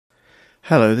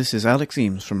Hello, this is Alex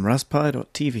Eames from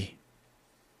Raspberry.tv.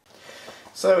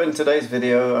 So in today's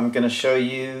video I'm going to show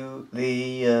you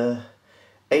the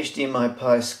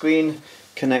HDMIPi screen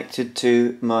connected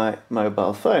to my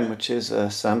mobile phone, which is a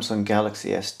Samsung Galaxy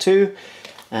S2,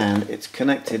 and it's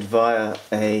connected via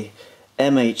a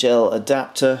MHL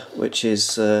adapter, which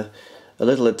is a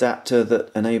little adapter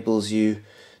that enables you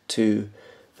to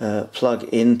plug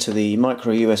into the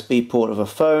micro USB port of a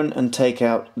phone and take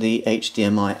out the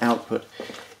HDMI output.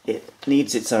 It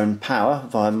needs its own power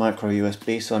via micro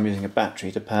USB, so I'm using a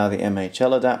battery to power the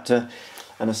MHL adapter,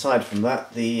 and aside from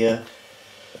that the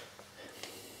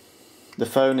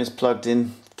phone is plugged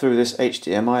in through this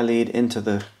HDMI lead into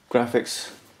the graphics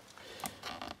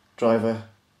driver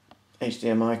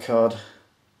HDMI card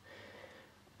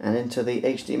and into the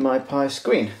HDMIPi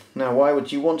screen. Now, why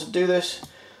would you want to do this?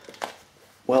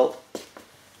 Well,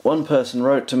 one person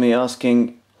wrote to me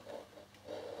asking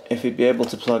if he'd be able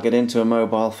to plug it into a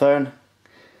mobile phone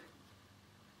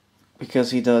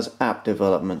because he does app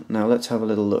development. Now let's have a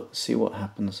little look, see what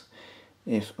happens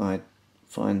if I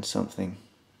find something.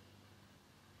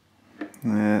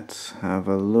 Let's have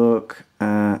a look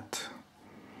at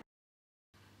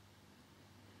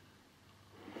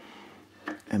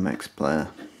MX Player,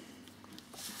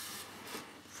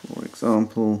 for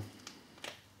example.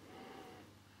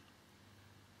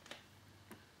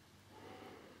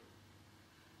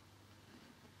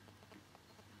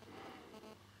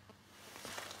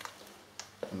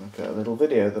 And I've got a little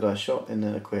video that I shot in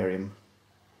an aquarium.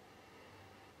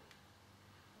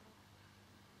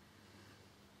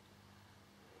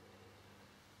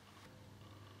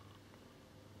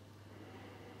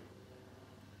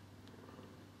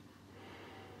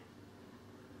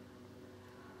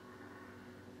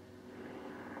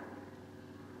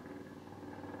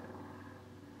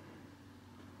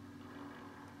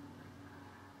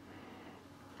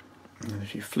 And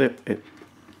if you flip it,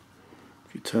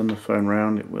 if you turn the phone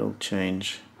round, it will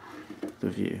change the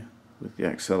view with the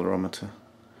accelerometer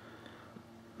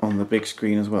on the big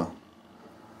screen as well.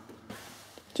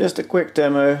 Just a quick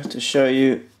demo to show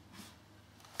you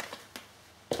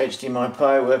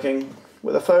HDMIPi working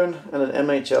with a phone and an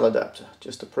MHL adapter,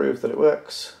 just to prove that it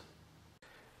works.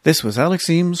 This was Alex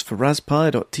Eames for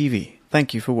Raspberry.tv.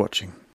 Thank you for watching.